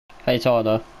Hey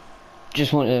Tyler,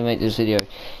 just wanted to make this video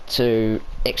to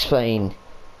explain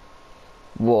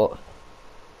what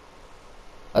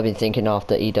I've been thinking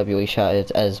after EWE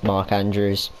shattered as Mark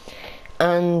Andrews,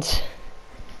 and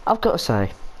I've got to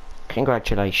say,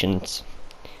 congratulations.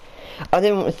 I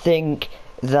didn't think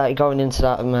that going into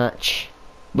that match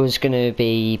was going to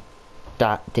be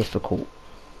that difficult,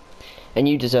 and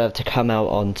you deserve to come out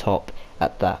on top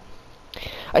at that.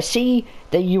 I see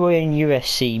that you are in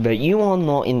UFC, but you are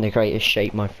not in the greatest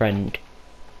shape, my friend,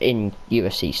 in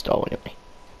UFC style anyway.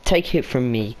 Take it from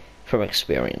me, from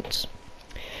experience.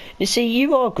 You see,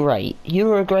 you are great. You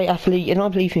are a great athlete, and I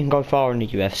believe you can go far in the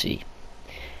UFC.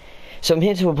 So I'm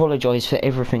here to apologise for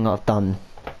everything I've done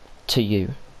to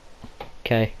you.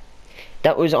 Okay?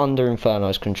 That was under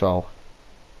Inferno's control.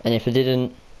 And if it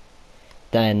didn't,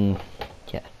 then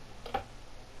yeah.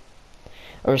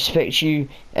 I respect you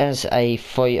as a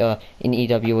fighter in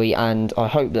EWE, and I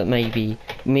hope that maybe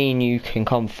me and you can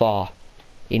come far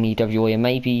in EWE and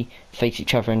maybe face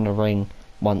each other in the ring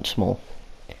once more.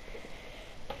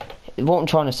 What I'm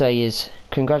trying to say is,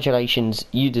 congratulations,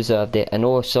 you deserved it, and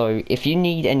also, if you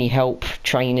need any help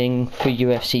training for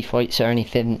UFC fights or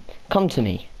anything, come to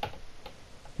me.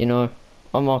 You know,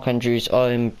 I'm Mark Andrews,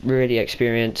 I'm really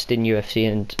experienced in UFC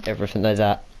and everything like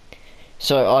that,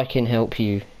 so I can help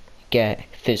you get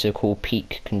physical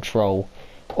peak control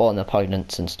on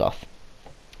opponents and stuff.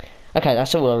 Okay,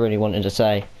 that's all I really wanted to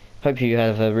say. Hope you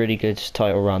have a really good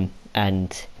title run,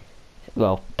 and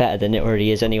well, better than it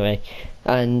already is anyway,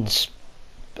 and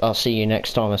I'll see you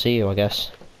next time I see you, I guess.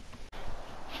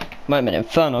 Wait a minute,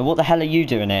 Inferno, what the hell are you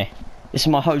doing here? This is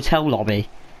my hotel lobby.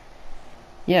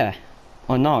 Yeah,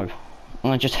 I know.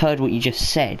 I just heard what you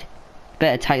just said.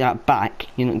 Better take that back,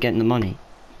 you're not getting the money.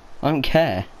 I don't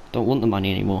care, don't want the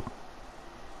money anymore.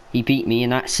 He beat me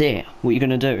and that's it. What are you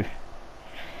gonna do?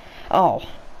 Oh.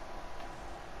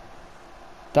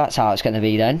 That's how it's gonna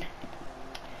be then.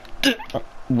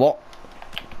 What?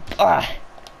 Ah.